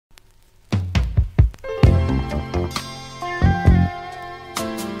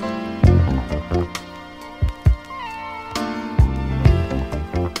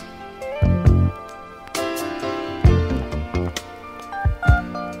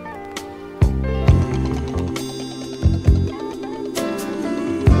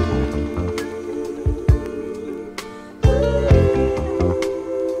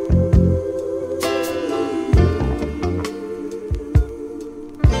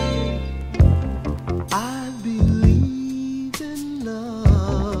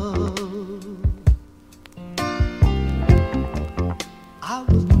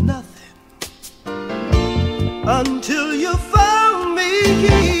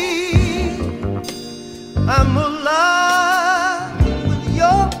I'm alive with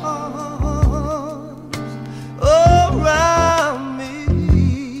your arms around me.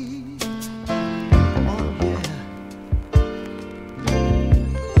 Oh yeah,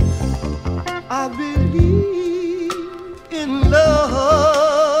 I believe in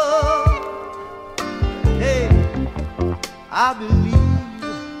love. Hey, I believe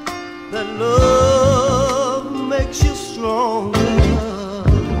that love makes you stronger,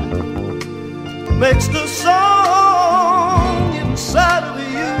 makes the song inside of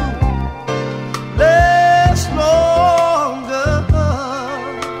you last longer.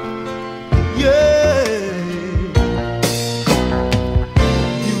 Yeah,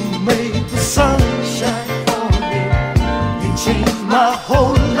 you made the sunshine for me. You changed my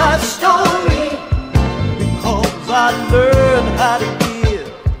whole life story. Because I learned how to give,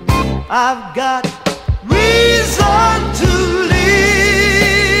 I've got reason to live.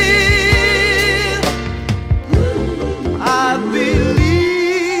 I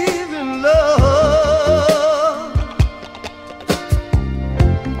believe in love.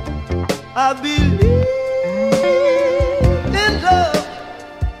 I believe in love.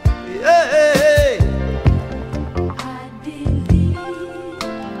 Yeah. I believe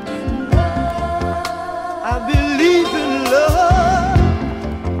in love. I believe in love.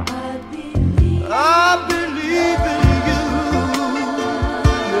 I believe. I believe in you.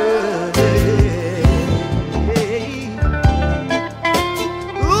 Yeah.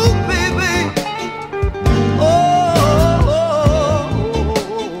 Ooh, baby. Oh, oh,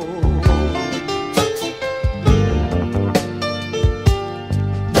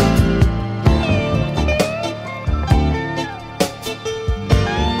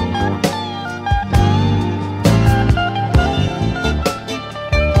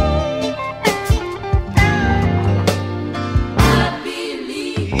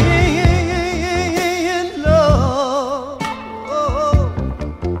 in love. Oh,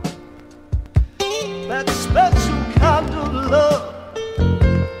 that special kind of love,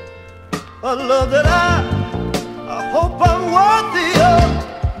 a love that I hope I'm worthy of.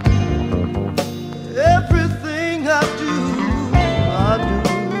 Everything I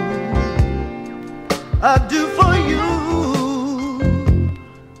do for you.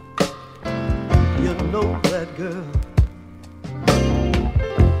 You know that, girl.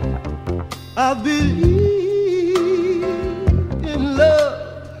 I believe in love.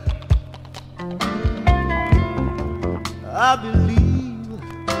 I believe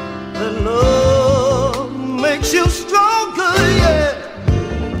that love makes you stronger, yeah.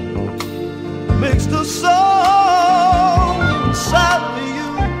 Makes the song inside of you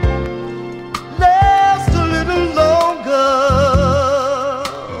last a little longer.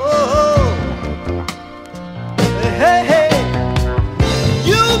 Oh, hey, hey,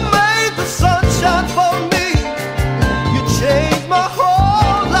 you made the sunshine for me. You changed my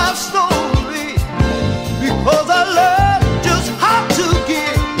whole life story. Because I learned just how to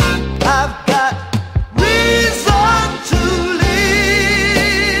give, I've got reason to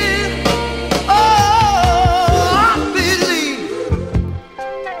live. Oh, I believe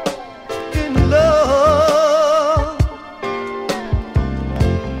in love.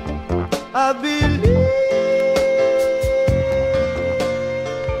 I believe